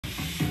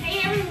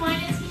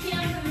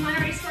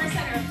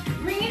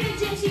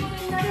to you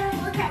in another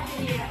workout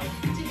video.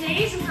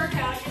 Today's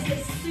workout is a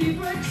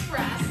super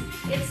express.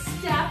 It's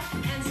step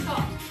and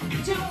sculpt.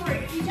 Don't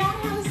worry, if you don't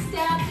have a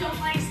step, don't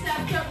like step,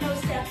 don't know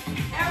step,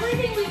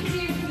 everything we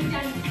do can be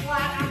done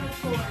flat on the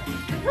floor.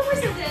 The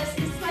purpose of this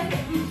is like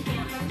a boot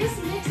camp. I'm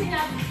just mixing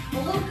up a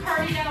little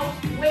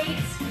cardio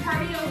weights.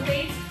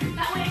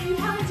 That way if you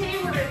have a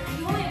day where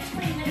you only have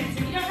 20 minutes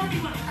and you don't know if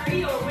you want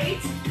cardio or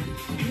weights,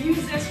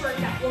 use this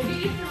workout. We'll get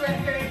you through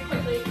it very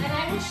quickly. And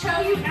I will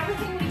show you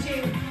everything we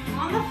do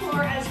on the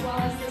floor as well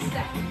as the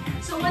step.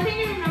 So one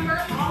thing to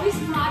remember, always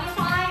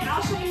modify.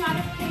 I'll show you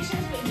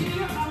modifications, but do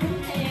your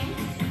own thing.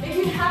 If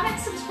you haven't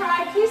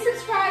subscribed, please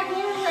subscribe in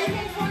the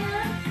right-hand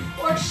corner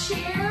or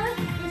share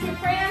with your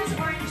friends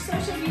or your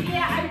social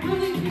media. I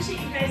really appreciate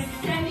you guys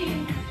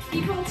sending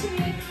people to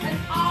me, and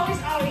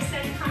always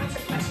send comments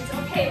or questions.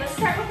 Okay, let's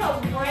start with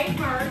a right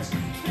march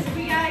because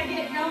we gotta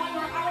get going.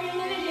 We're already a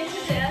minute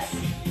into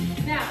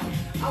this. Now,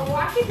 I'll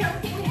walk you through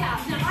everything we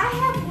have. Now, I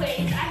have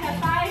weights. I have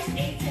 5s,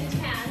 8s, and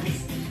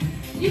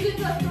 10s. You can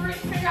go through it,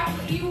 figure out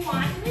what you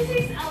want.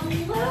 Music's a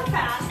little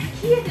fast. The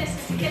key of this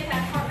is to get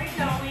that heart rate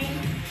going.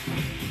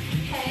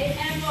 Okay,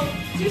 and we'll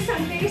do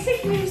some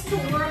basic moves to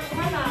warm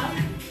up.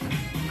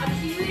 I'll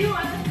keep you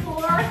on the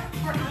floor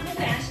or on the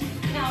bench.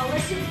 Now,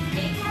 let's do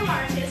 8 more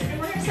marches, and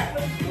we're going to start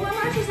with 4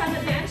 marches on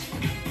the bench,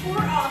 4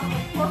 off,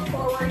 4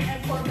 forward,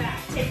 and 4 back.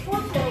 Take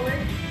 4 forward,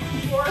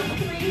 4,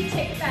 3,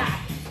 take it back.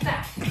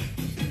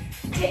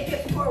 Take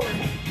it forward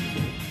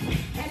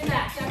and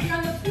back. Now if you're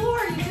on the floor,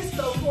 you just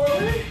go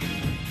forward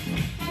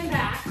and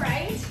back,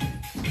 right?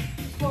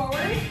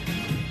 Forward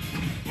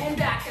and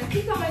back. Now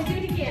keep going, do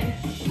it again.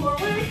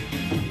 Forward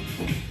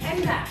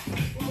and back.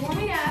 We're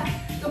warming up.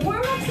 The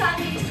warm-ups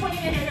on these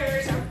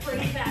 20-minuters are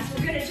pretty fast.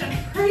 We're gonna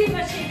jump pretty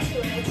much into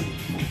it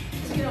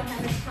because we don't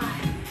have much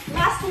time.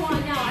 Last one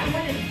now, I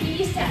want a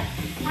V step.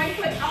 Right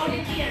foot out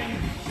and in.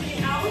 Take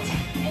it out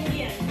and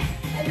in.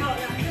 And out.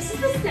 Now this is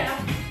the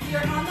step.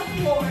 You're on the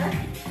floor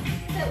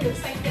that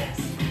looks like this.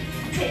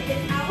 Take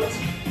it out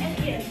and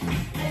in,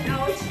 and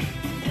out,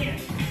 in,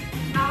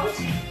 out,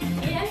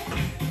 in.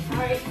 All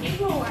right,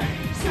 8 more.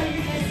 So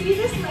you're gonna see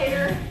this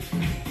later.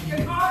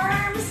 Your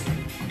arms,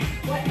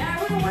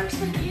 whatever works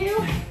for you,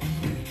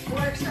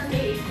 works for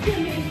me. Give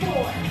me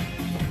 4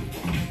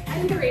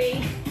 and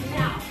 3.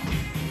 Now,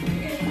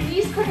 you're gonna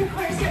knees quarter to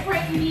quarter, step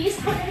right, knees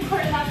quarter to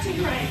quarter, left to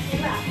right,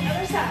 left, the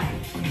other side.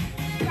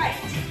 Right,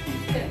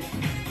 good.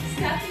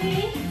 Step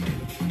knee.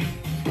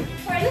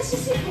 All right, let's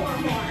just do 4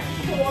 more.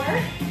 4,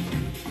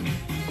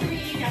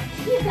 3, now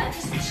keep that,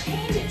 just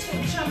change it to a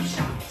jump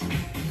shot.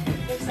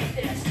 Looks like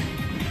this.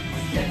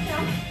 Step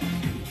down.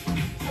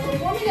 So we're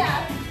warming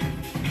up.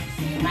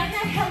 So you might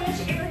not have much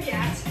air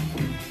yet.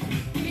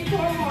 Give me 4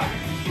 more.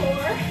 4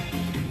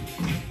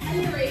 and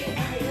 3.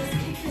 All right, let's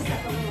kick this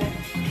up a little.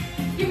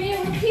 Give me a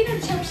repeater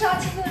jump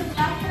shot to the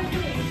left for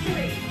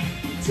 3,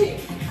 2,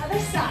 other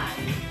side.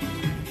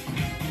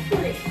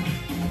 3.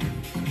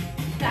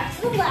 Back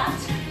to the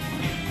left.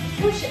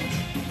 Push it.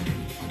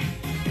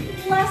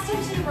 Last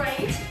time to the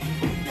right.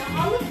 Now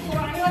on the floor,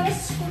 I want to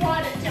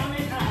squat it down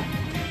and up.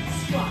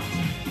 Squat.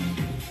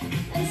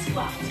 And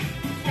squat.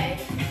 Okay?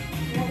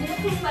 Warming up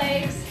those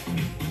legs.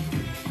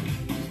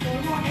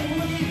 1 more, and then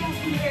we're going to go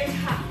from the very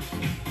top.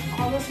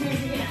 All those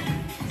moves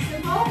again.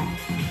 Simple.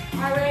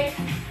 All right.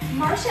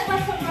 March it,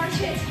 left foot, march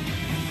it.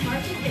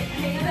 March it, get the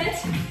hang of it.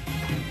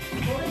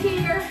 Hold it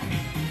here.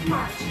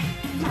 March.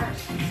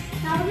 March.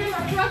 Now remember,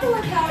 throughout the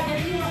workout,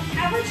 if you are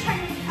ever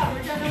trying to recover,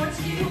 don't know what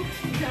to do,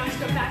 you can always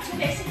go back to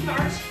basic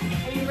march.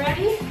 Are you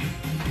ready?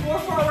 4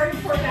 forward,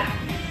 4 back.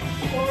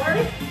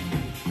 Forward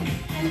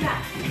and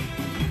back.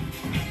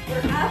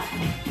 We're up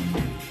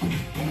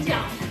and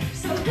down.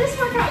 So with this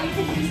workout, you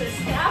can use a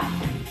step,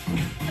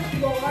 the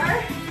floor,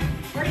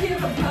 or if you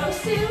have a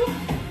BOSU,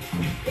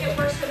 it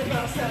works for the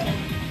BOSU.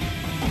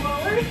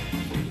 Forward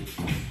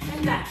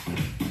and back.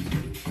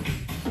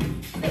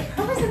 The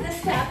purpose of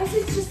this step is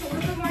it's just a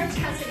little bit more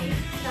intensity.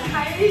 The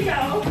higher you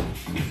go,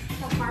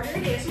 the harder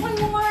it is. 1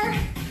 more.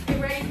 Get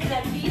ready for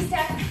that V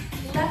step.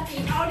 Left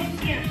knee out and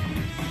in.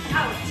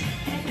 Out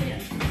and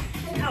in.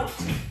 And out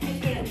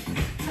and in.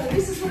 So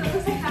this is what it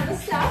looks like on the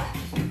step.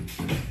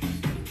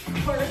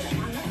 Quarters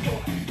on the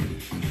floor.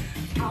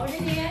 Out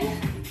and in.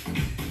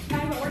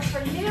 Find what works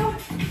for you.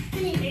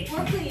 Give me 8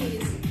 more,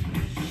 please.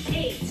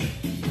 8,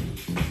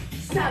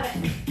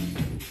 7,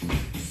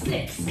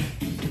 6,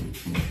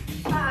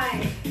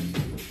 5,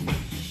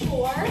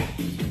 4,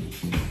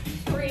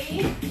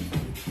 3,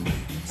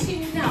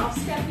 2, now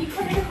step knee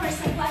quarter to quarter,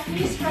 step left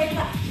knee straight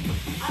left.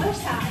 Other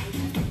side.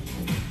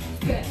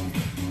 Good.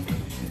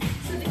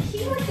 So the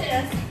key with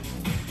this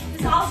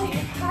is also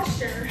your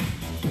posture.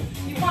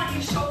 You want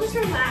your shoulders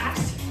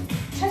relaxed,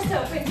 chest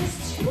open.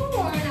 Just 2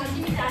 more and I'll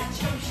give you that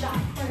jump shot,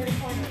 corner to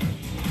corner.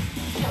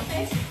 Jump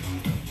it.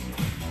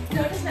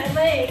 Notice my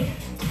leg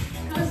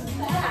goes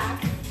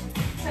back,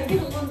 so I get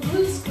a little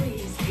glute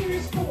squeeze.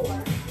 Here's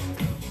 4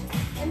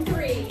 and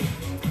 3.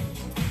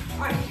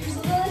 All right, here's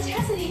a little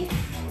intensity.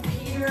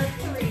 Here,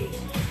 3.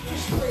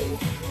 Push 3,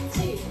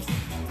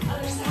 2.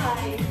 Other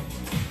side.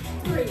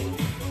 3.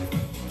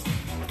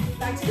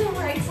 Back Back to the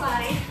right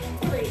side.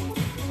 3.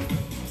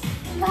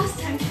 Last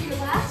time to your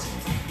left.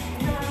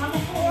 And then on the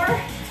floor.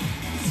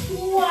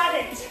 Squat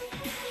it.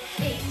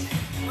 8.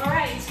 All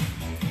right.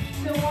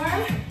 Feel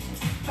warm?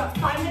 About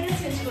 5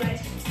 minutes into it.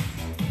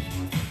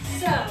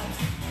 So,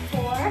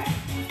 4.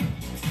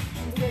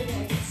 We're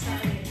gonna get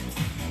started.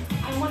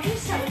 I want you to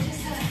start with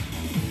just a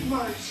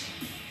march.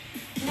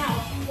 Now,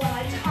 while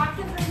I talk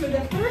the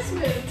first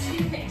move,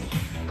 2 things.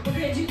 We're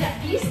gonna do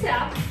that V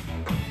step.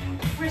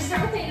 We're gonna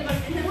start with 8 of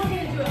them, and then we're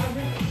gonna do a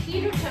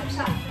repeater jump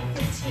shot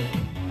for 15.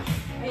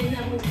 And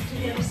then we'll do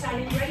the other side. Are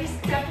you ready?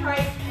 Step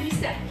right, V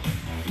step.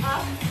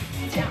 Up,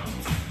 down,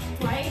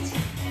 right,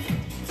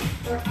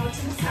 or out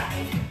to the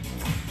side.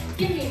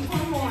 Give me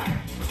 1 more.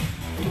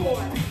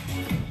 4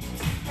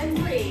 and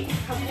 3.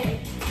 Okay,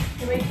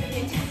 you ready for the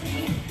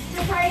intensity?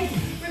 Step right,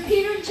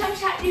 repeater jump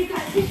shot. You've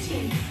got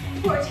 15,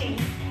 14,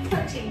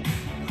 13.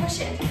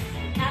 Push it.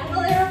 Add a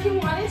little air if you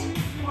want it.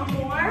 Want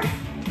more?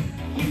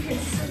 You can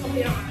circle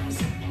the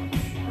arms.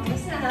 Now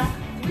listen up.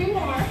 3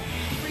 more.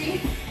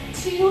 3,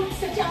 2.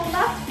 Step down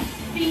left.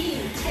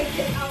 V. Take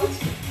it out.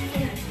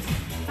 In.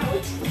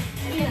 Out.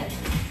 In.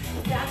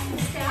 That's the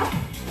step.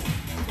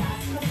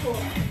 That's the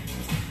floor.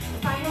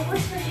 Find what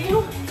works for you.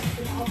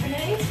 And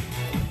alternate.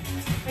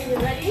 Are you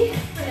ready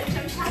for that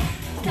jump shot?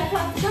 Step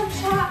up, jump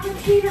shot,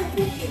 repeater,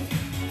 15.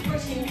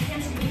 Forcing your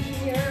hands to be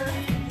here.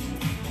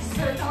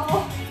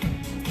 Circle.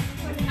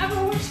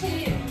 Whatever works for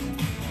you.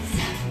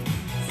 7,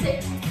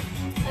 6.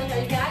 So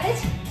you got it?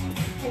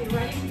 Are you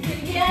ready? Do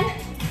it again.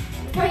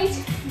 Right,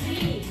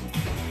 V.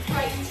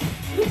 Right.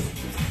 Oops.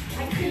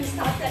 I couldn't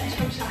stop that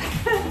jump shot.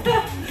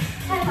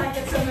 I like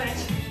it so much.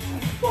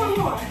 4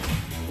 more.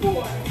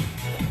 4.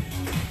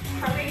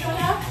 Heart rate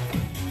going up.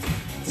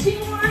 2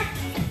 more.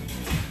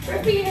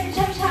 Repeater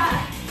jump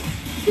shot.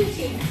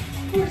 15,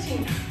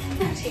 14,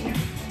 13,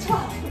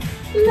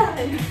 12,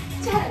 11,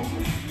 10,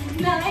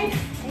 9,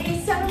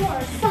 8, 7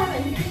 more.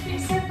 7. Here's big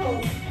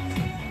circles.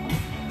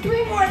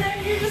 3 more.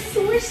 Then you're just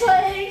switch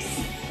legs.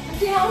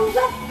 Down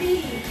left B.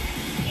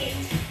 8,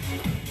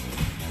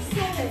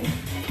 7.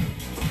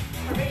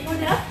 Heart rate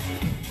going up.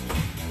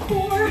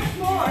 4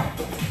 more.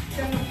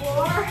 Down the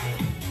floor.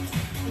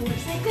 It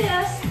looks like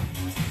this.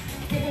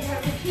 Give us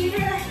our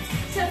repeater.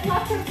 Step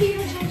left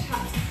repeater jump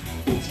shot.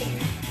 15,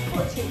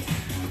 14,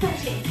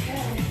 13.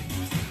 Good.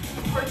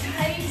 Core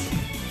tight.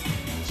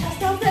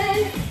 Chest open.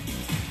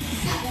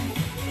 7,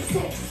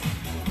 6,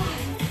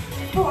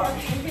 5, 4.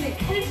 Okay, we're gonna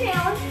cut it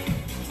down.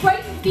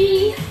 Right B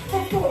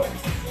for 4.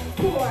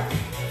 4,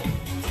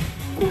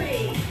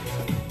 3,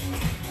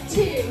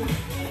 2.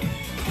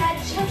 That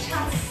jump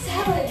shot.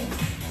 7,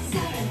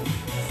 7,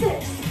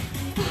 6,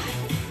 5,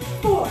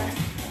 4,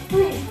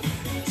 3,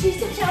 2.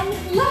 Step down.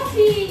 Left B.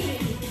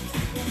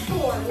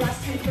 4. Last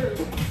time through.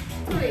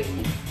 3.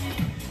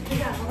 We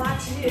got a lot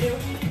to do.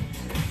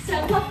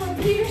 Step left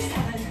repeater.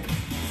 7,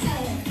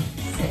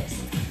 6,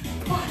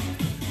 5,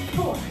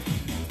 4,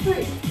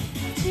 3,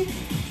 2.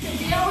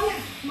 Sit down.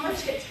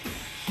 March it.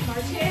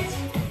 March it.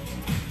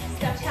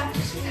 Step tap,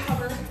 just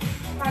recover.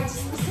 All right,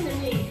 just listen to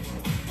me.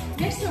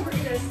 Next one we're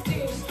gonna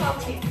do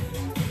sculpting.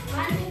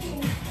 I'm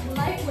thinking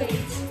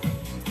lightweight.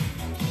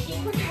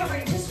 Keep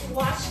recovering. Just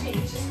watch me.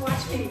 Just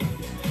watch me.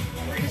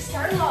 We're gonna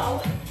start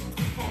low.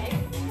 Okay.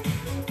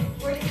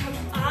 We're gonna come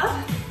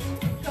up,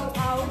 go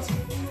out,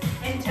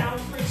 and down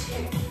for 2.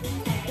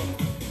 Okay.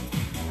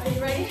 Are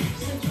you ready?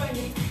 So join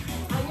me.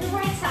 On your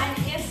right side,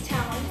 hands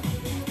down.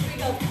 Here we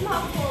go. Come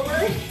up,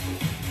 forward,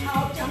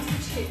 out, down for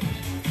 2.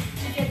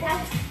 To get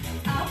that.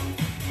 Up,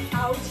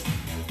 out,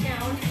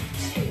 down,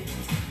 2.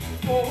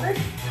 Forward,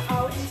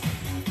 out,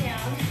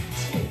 down,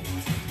 2.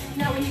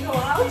 Now when you go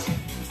out,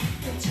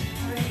 you're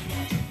turning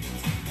it.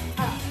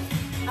 Up,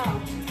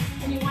 out.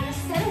 And you want to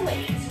set a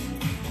weight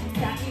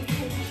that you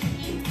can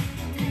keep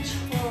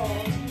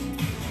controlled.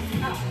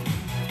 Up,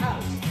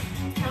 out.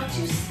 Count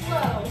 2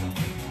 slow.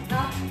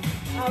 Up,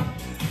 out,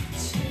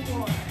 2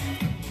 more.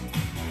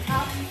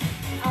 Up,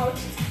 out,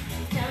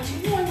 down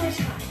 2. 1 more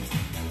time.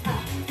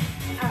 Up,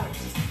 out,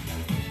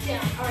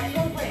 down. All right,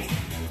 little break.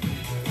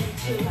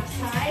 2 left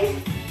side.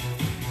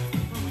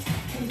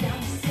 Come down,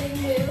 same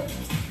move.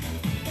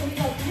 Here we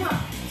go, come on.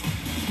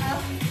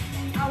 Up,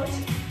 out,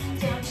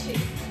 down 2.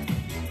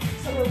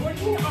 So we're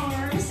working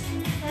arms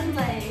and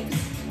legs.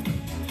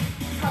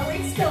 Heart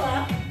rate still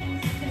up.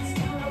 It's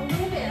down a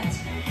little bit.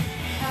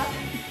 Up,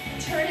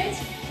 turn it.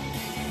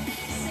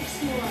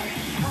 6 more.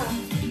 Up,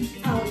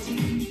 out,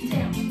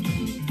 down.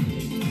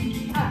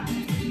 Up,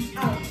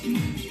 out,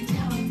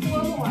 down.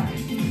 4 more.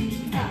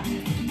 Up,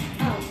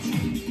 out.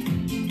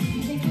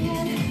 And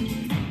again,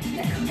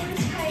 get core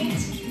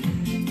tight.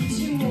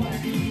 2 more.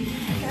 You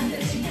got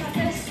this, you got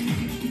this.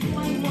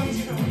 1 more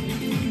turn.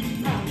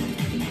 Up,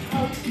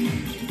 out,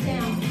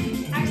 down.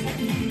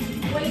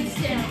 Excellent. Weights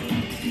down.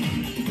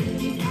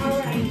 All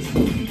right.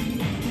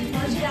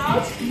 March it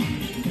out.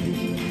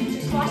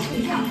 Just watch me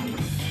go.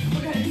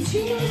 We're going to do 2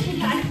 moves we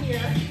got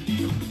here.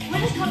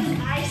 One is called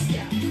an I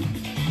step.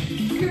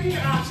 Here are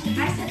your options. I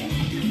step, you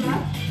can come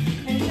up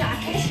and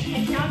jacket,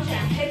 and down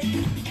jacket.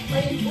 Or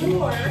you can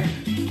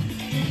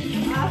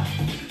come up,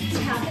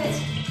 tap it,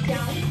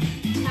 down,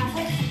 tap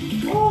it,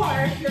 or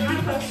if you're on a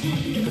BOSU, you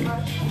can do the bar,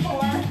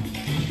 4,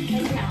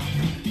 and down.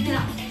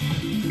 Now,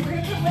 we're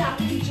gonna come out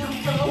with jump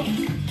rope,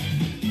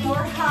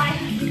 lower high,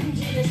 you can do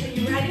this, are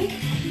you ready?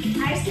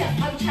 I step,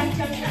 up, check,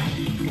 down, check,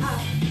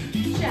 up,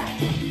 check,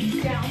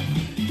 down,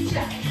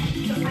 check.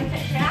 Don't like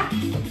that jack,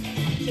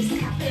 just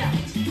tap it out.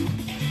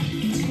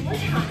 2 more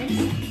times,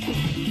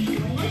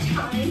 1 more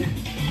time,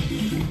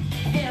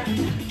 and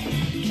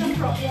jump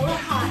rope, lower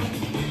high.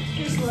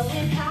 Here's slowly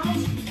and pound,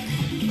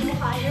 a little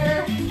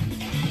higher,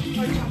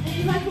 or jump if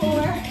you like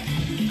more.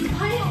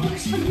 Find what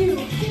works for you.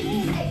 8,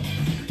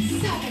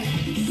 7,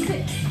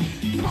 6,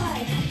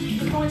 5.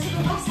 We're going to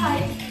the left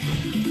side.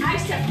 I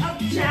step up,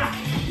 jack,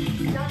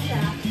 down,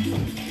 jack.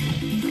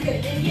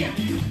 Good, again.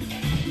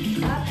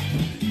 Up,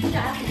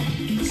 jack.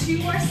 2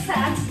 more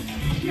sets.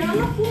 You're on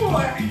the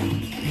floor.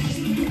 Just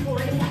moving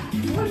forward and back.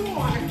 1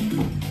 more.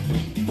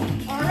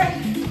 All right,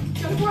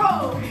 jump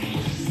roll.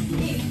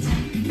 8,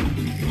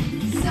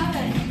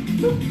 7,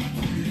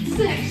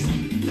 6.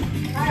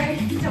 All right,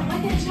 don't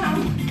let it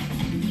jump.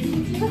 You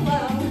can keep it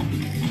low.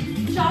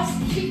 Just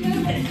keep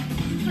moving.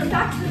 We're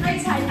back to the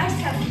right side. I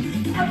step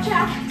up,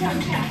 jack, down,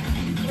 jack.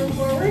 Go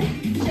forward,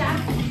 jack,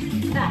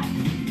 back,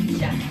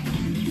 jack.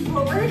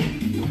 Forward,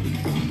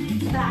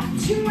 back.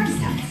 2 more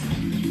steps.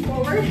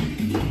 Forward,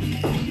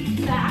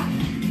 back.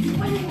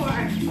 1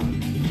 more.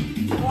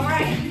 All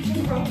right,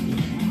 jump rope.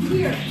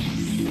 Here.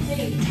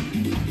 8,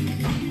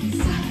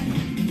 7.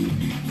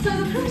 So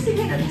the purpose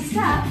again of the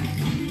step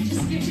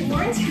just gives you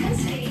more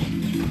intensity,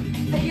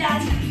 but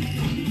yet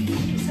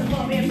keeps it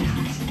low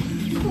impact.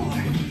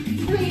 4,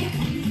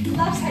 3,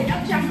 left side,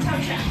 up, jack,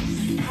 down, jack.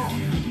 Up,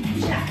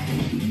 jack,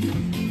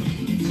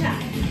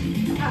 jack,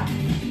 up,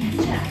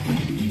 jack.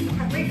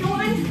 Heart rate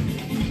going.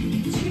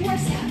 2 more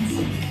sets.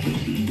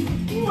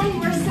 1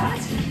 more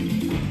set.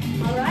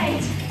 All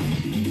right.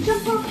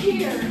 Jump up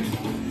here.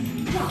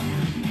 Jump,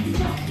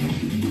 jump.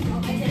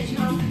 Don't let that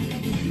jump.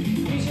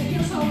 Use your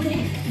heels only.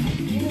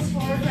 Heels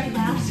forward, right,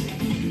 left.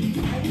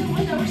 Find the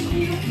one that works for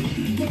you.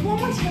 Take 1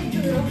 more step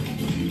through.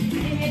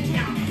 Bring it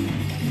down.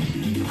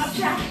 Up,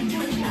 jack,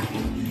 down, jack.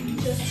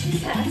 Just 2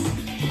 sets.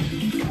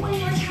 1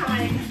 more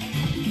time.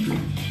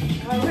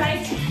 All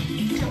right.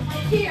 Jump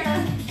up here.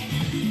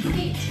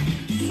 8,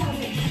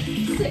 7,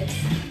 6,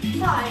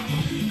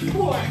 5,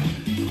 4,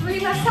 3,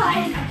 left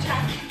side. Up,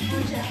 jack,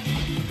 down, jack.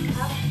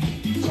 Up,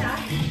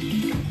 jack.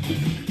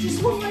 Just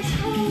 1 more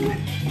time.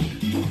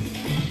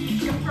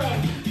 Jump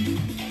rope.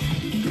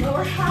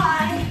 Lower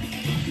high.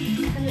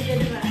 And a bit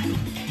of a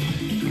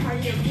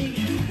cardio beat.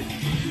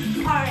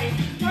 All right,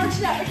 march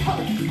it up,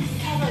 recover.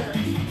 Recover.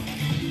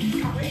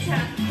 Heart rate's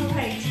up. All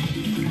right.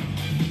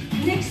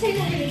 Next thing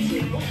we're going to do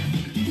is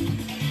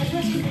we're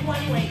going to do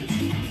 1 weight.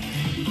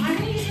 I'm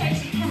going to use my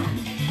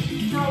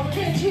 10. Now we're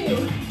going to do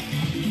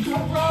a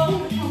row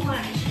with a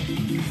lunge.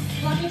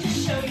 Let me just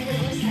show you what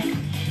it looks like.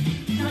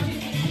 Don't do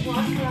anything,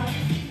 walk around.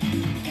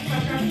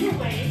 Grab your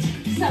weight.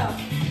 So,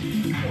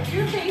 if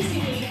you're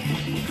facing me,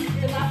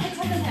 your left foot's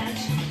on the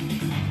bench,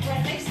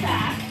 right leg's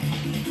back.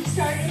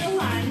 Start in a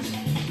lunge.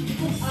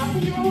 Up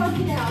and roll up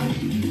and down.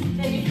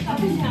 Then you come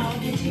up and down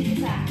and take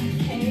it back.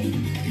 Okay?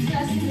 So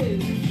that's the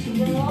move. So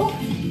roll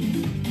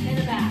and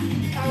a back.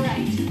 All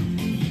right.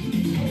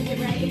 And get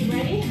ready. You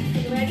ready?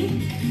 Are you ready?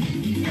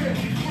 Here.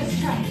 Let's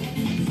try it.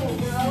 So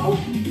roll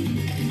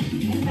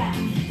and back.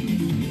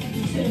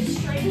 So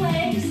straight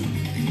legs,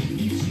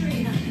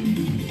 straighten up.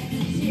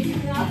 So you're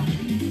coming up,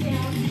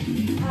 down.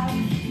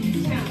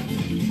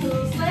 So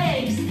those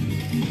legs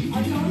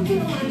are going through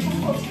the lunge the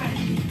whole time.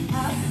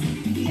 Up,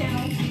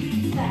 down,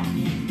 back.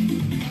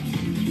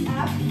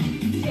 Up,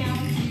 down,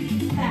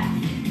 back.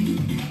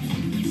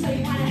 So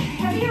you want a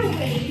heavier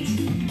weight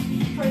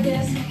for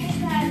this because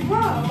that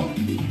row,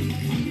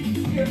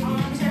 your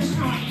arms are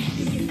strong.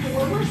 You do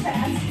 4 more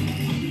sets.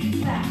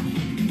 Back.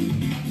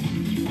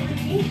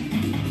 3,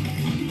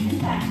 and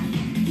back.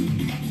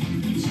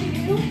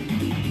 2,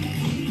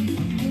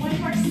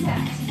 1 more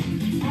set.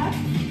 Up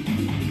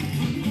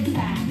and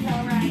back.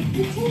 All right.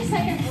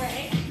 15-second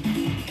break.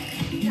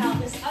 Now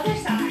this other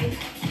side,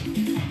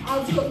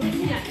 I'll do it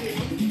looking at you.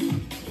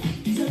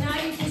 So now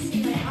you can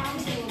see my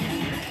arms a little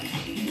better.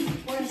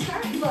 We're going to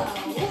start low.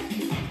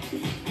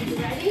 Are you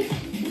ready?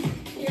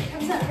 Here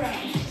comes that row.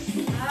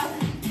 Up,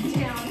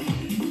 down,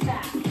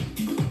 back.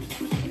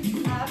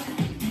 Up,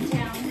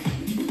 down,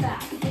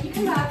 back. When you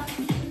come up,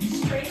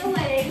 straighten the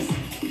legs,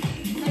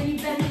 then you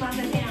bend them on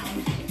the down.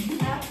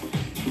 Up,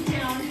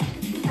 down,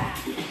 back.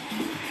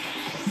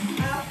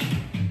 Up,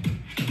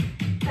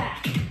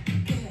 back.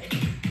 Good.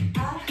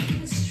 Up,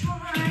 let's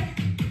try.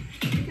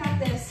 You got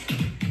this.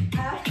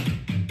 Up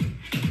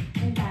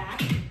and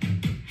back.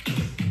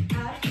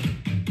 Up,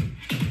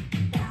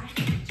 back.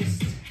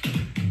 Just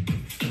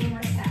 4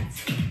 more sets.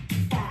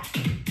 Back.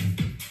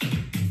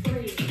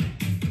 3.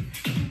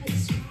 Keep it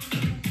strong.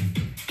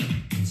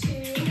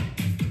 2.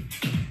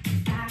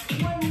 Back.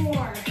 1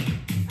 more.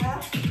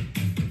 Up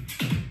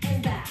and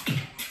back.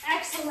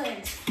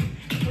 Excellent.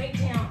 Weight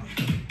down.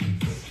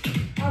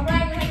 All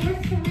right,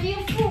 we're 3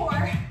 and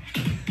 4.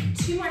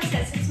 2 more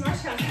sets. Let's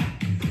march down.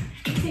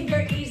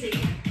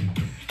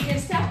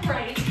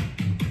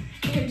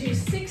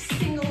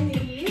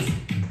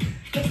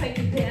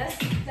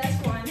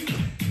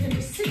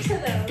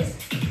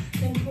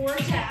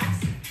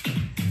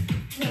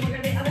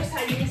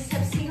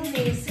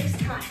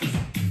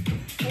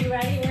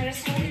 ready? We're gonna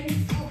start in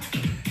 4,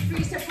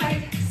 3 step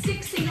right,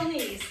 6 single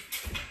knees.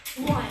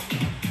 1,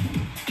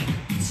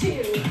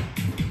 2,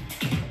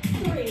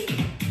 3,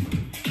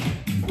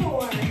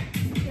 4.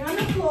 You're on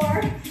the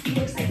floor.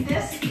 Looks like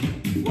this.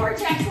 4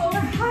 jacks over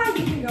high.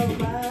 You can go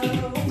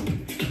low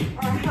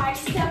or high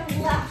step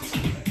left.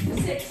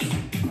 6,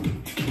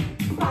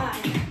 5,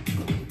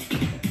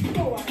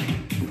 4,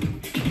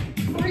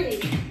 3,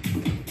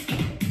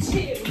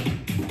 2.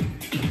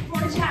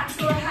 4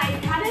 jacks over high. You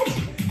got it?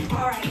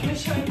 All right, I'm going to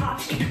show you an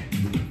option.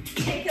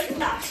 Take it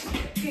left.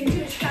 You can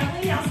do a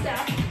traveling down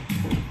step.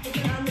 Put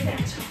it on the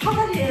bench.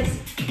 All it is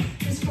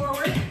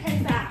forward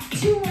and back.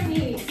 2 more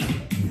knees.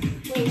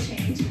 Little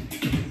change.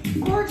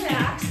 4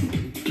 jacks.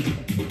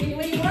 And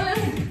when you want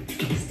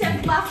to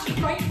step left,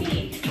 right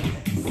knee.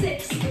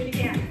 6. Do it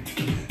again.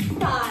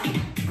 5.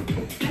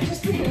 I'm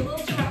just putting a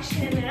little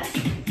direction in this.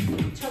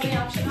 Totally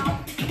optional.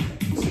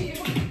 2.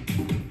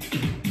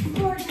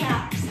 4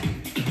 jacks.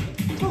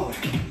 4.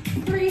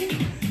 3.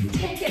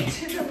 Take it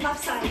to the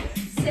left side.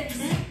 6.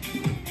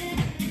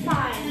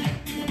 5.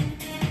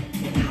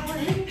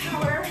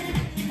 Power.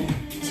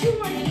 2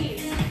 more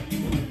knees.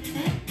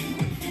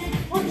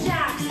 4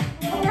 jacks.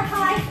 Lower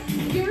high.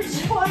 Your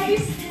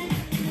choice.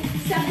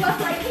 Step left,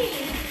 right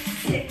knee.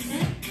 6.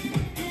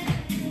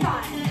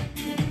 5.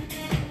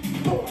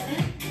 4.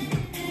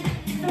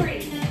 3.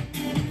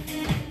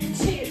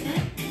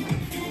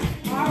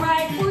 2. All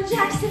right. 4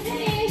 jacks to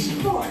finish.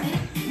 4.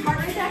 Heart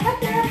rate back up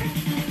there.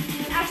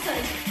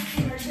 Excellent.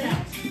 Merge it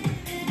out.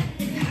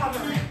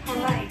 Recover. All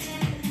right.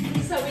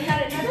 So we got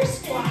another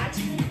squat.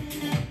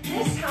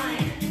 This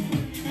time,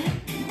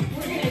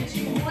 we're going to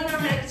do 1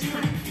 arm at a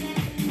time.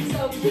 So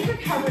keep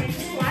recovering.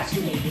 Just watch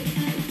me.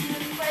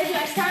 What I do,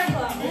 I start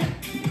low.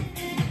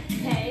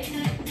 Okay.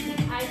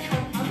 I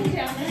come up and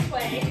down this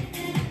way.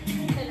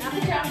 Then up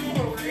and down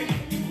forward.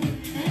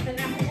 Then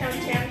up and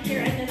down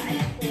here. And then I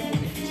hold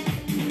it.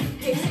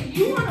 Okay, so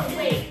you want to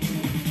wait.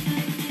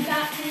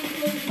 That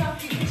moves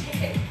up. You can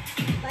take it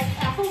like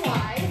half a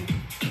Y.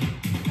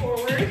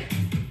 Forward.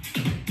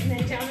 And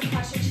then down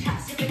across your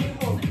chest. And then you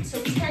hold it. So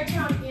we start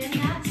down in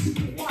that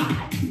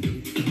squat.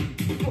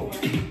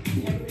 Forward.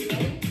 Everybody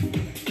ready?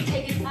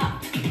 Take it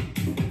up.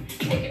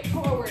 Take it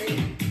forward.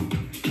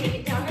 Take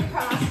it down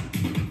across.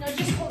 Now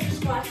just hold your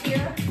squat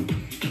here.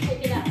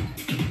 Take it up.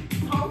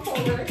 Palm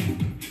forward.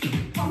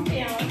 Palm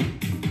down.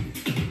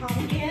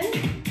 Palm in.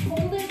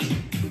 Hold it.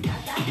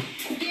 Got that?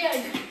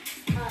 Again.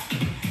 Up.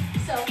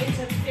 So it's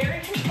a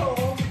very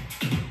controlled.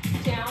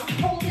 Down.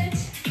 Hold it.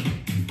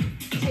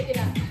 Take it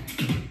up.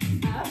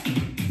 Up.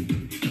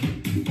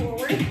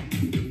 Forward.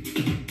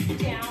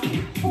 Down.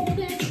 Hold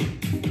it.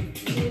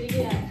 Do it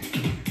again.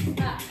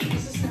 Up.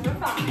 This is number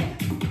 5.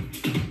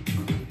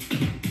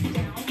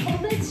 Down.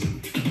 Hold it.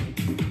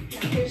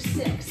 Now here's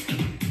 6.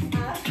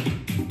 Up.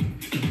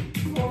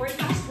 Forward.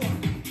 Last one.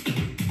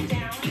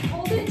 Down.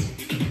 Hold it.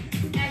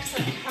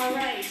 Excellent. All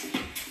right.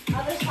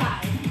 Other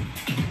side.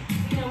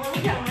 You know where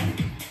we're going.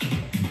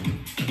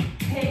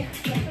 Okay.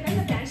 Left foot on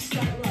the bench.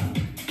 Start low.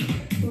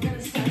 We're going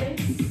to start in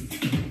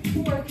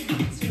 4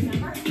 counts.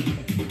 Remember?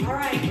 All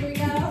right. Here we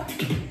go.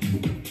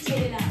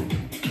 Take it up.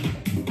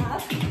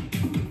 Up.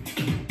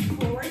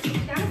 Forward. Take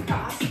it down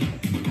across.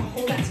 Now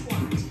hold that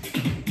squat.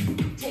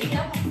 Take it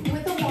up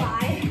with a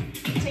Y.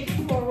 Take it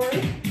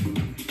forward.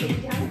 Take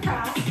it down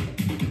across.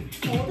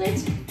 Hold it.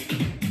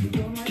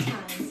 4 more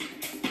times.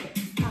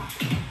 Up.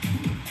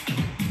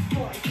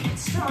 Forward.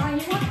 It's strong.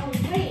 You want a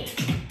weight.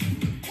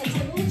 It's a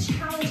little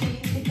challenging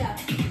to pick up,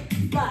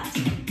 but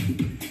you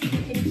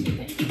can keep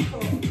it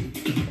controlled.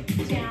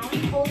 Down.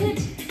 Hold it.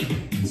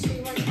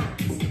 2 more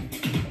times.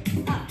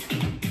 Up.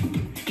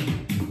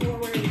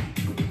 Forward.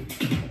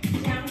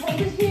 Down.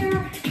 Hold it here.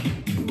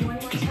 1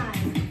 more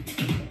time.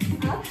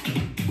 Up.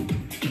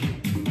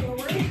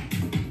 Forward.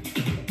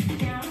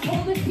 Down.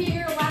 Hold it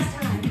here. Last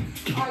time.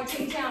 All right,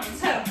 take it down.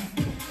 So,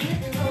 we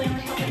really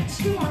only have like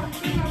 3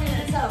 more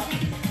minutes. So,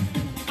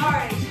 all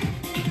right.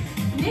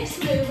 Next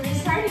move, we're going to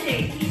start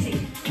today. Easy.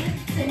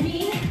 It's a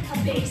knee, a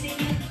basic.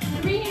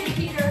 3 knee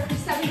repeater,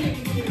 7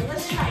 knee repeater.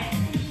 Let's try it.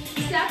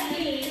 Step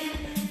knee,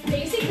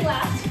 basic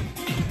left.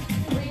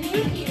 3 knee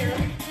repeater.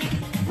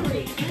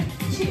 3,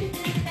 2,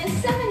 and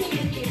 7 knee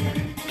repeater.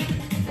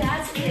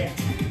 That's it.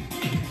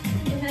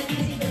 Isn't that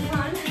easy but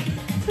fun?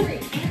 3,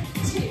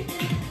 2,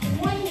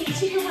 1 knee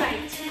to your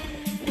right.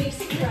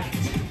 Basic right.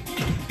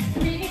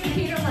 3 knee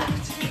repeater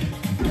left.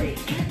 3,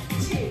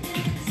 2,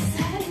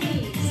 7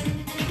 knees.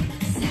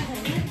 7,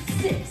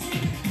 6,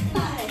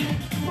 5,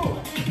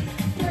 4,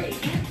 3,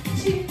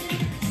 2.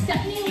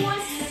 Step knee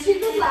once to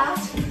the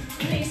left.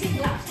 Basic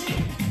left.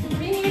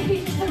 3 knee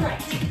repeater to the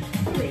right.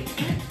 3,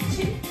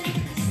 2,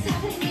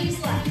 7 knees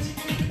left.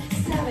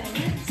 7,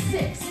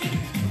 6,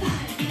 5,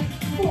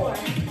 4,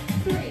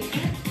 3,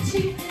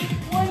 2.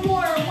 1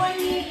 more. 1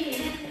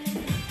 knee.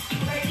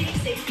 Right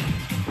basic.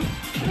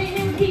 3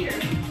 knee repeater.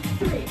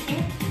 3,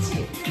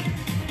 2.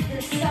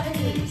 There's 7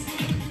 knees.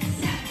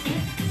 7,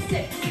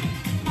 6,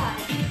 5,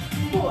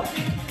 4,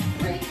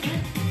 3,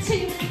 2.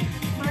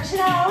 March it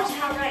out.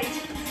 All right.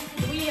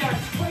 We are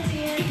towards the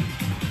end.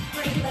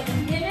 We're going to do like a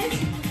minute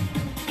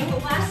So the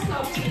last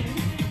sculpting,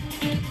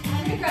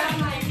 I'm gonna grab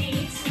my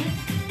weights.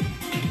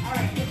 All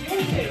right, what you're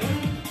gonna do,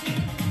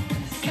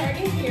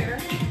 starting here,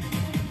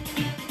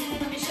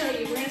 let me show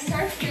you. We're gonna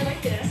start here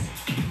like this,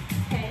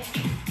 okay?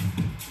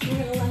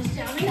 We're gonna lunge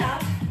down and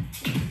up,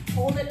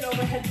 hold it in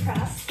overhead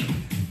press,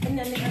 and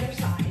then the other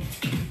side.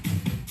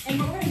 And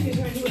what we're gonna do is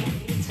we're gonna do an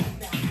 8 like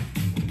that.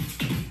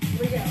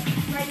 Here we go.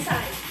 Right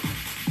side,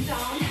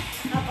 down,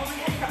 up,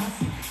 overhead press.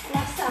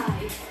 Left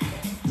side,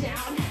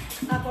 down,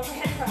 up,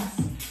 overhead press.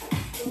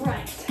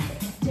 Right,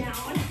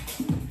 down,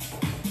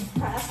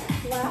 press,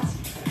 left.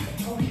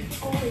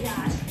 Oh my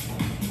God.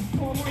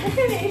 4 more to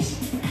finish.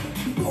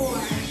 4,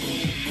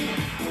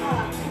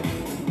 up,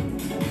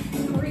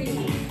 3,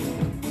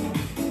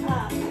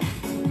 up,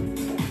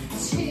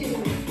 2,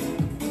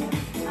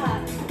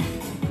 up.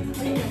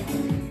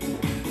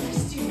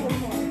 Just do 4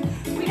 more.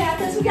 We got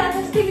this, we got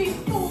this. Give me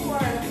 4.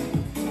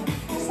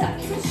 Press up,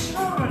 keep it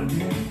strong. 3.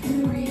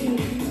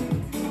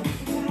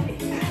 You got it,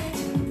 you got it.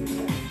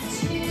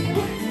 2.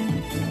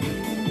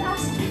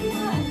 Last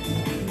 1.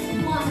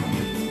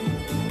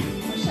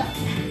 Push up.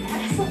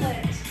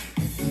 Excellent.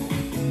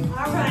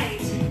 All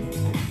right.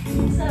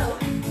 So,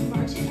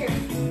 march it here.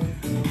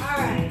 All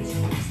right.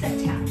 Step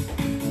tap.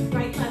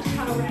 Right, left,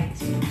 how right.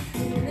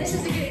 And this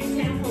is a good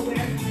example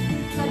where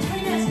about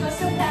 20 minutes go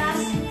so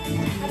fast.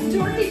 I'm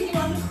dorking you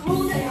on the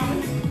cool down,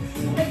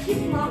 but keep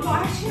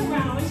marching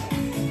around.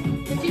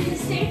 If you can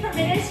stay for a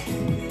minute,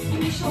 give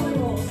me shoulder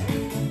rolls.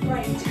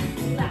 Right,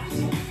 left.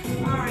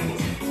 All right.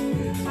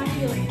 I'm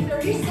feeling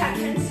 30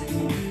 seconds.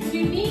 If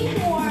you need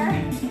more,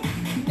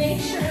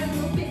 make sure a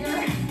little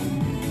bigger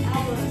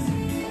elbows.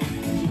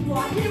 Keep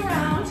walking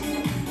around,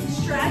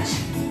 stretch,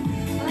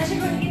 unless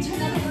you're going to get to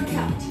another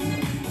workout.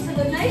 So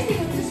the nice thing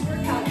with this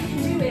workout, you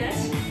can do it,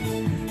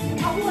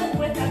 couple it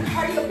with a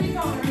cardio big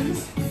arms,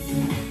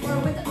 or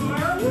with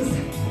arms,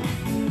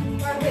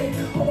 or with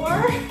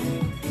core,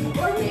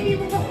 or maybe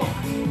with a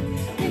walk.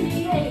 Give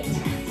me 8,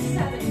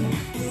 7,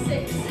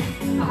 6,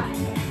 5,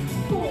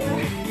 4,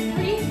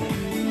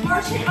 3.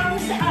 March your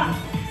arms up.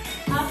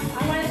 Up.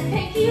 I want to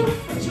thank you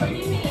for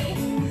joining me.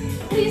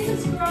 Please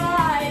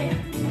subscribe,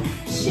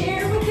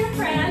 share with your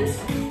friends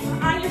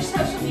on your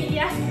social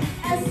media,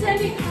 and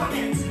send me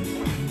comments.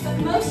 But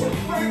most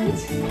important,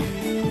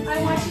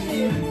 I want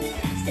you to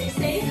stay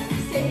safe,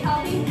 stay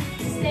healthy,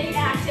 stay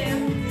active.